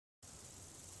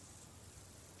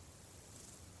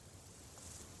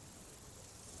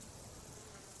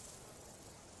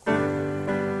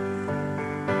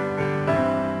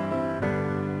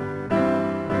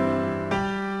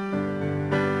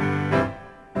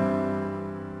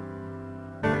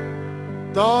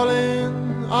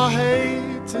Darling, I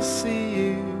hate to see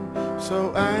you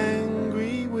so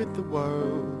angry with the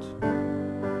world.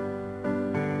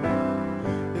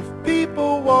 If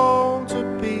people want a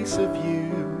piece of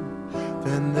you,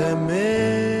 then they're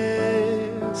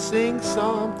missing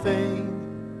something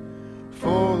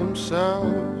for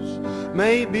themselves.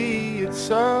 Maybe it's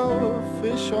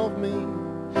selfish of me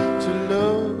to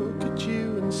look at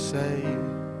you and say,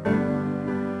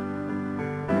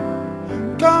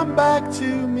 come back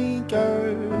to me,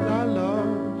 girl, I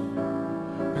love,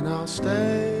 and I'll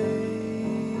stay.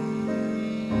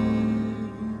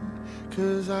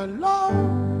 'Cause I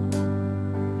love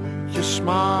your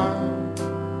smile.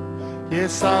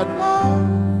 Yes, I love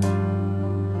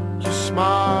your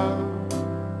smile.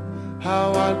 How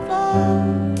I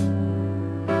love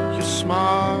your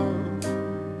smile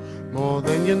more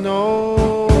than you know.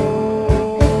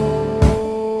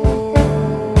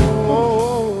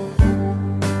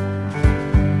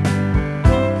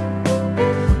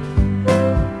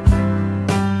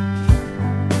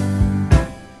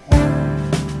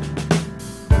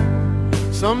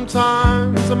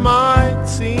 Sometimes I might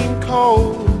seem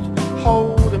cold,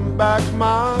 holding back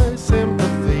my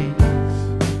sympathies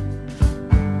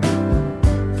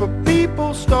for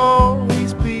people's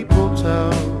stories people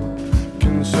tell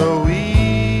can so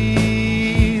easily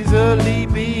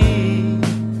be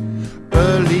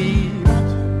believed.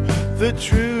 The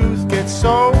truth gets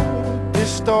so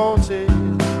distorted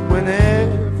when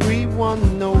everyone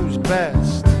knows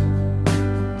best.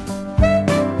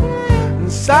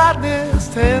 Sadness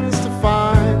tends to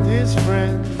find his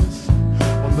friends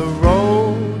on the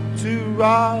road to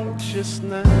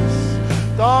righteousness.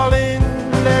 Darling,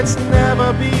 let's never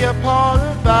be a part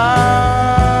of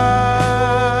that.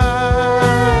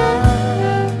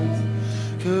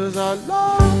 'Cause I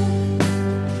love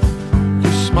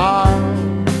your smile.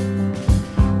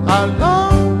 I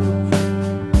love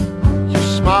your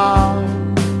smile.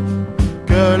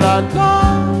 Girl, I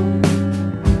love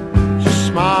your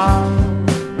smile.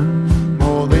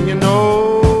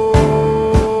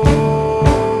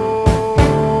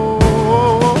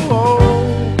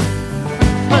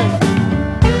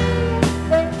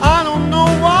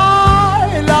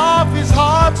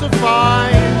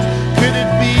 Could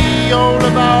it be all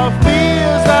of our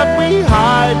fears that we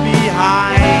hide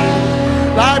behind?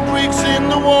 Like bricks in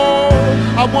the wall,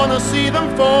 I wanna see them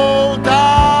fall down.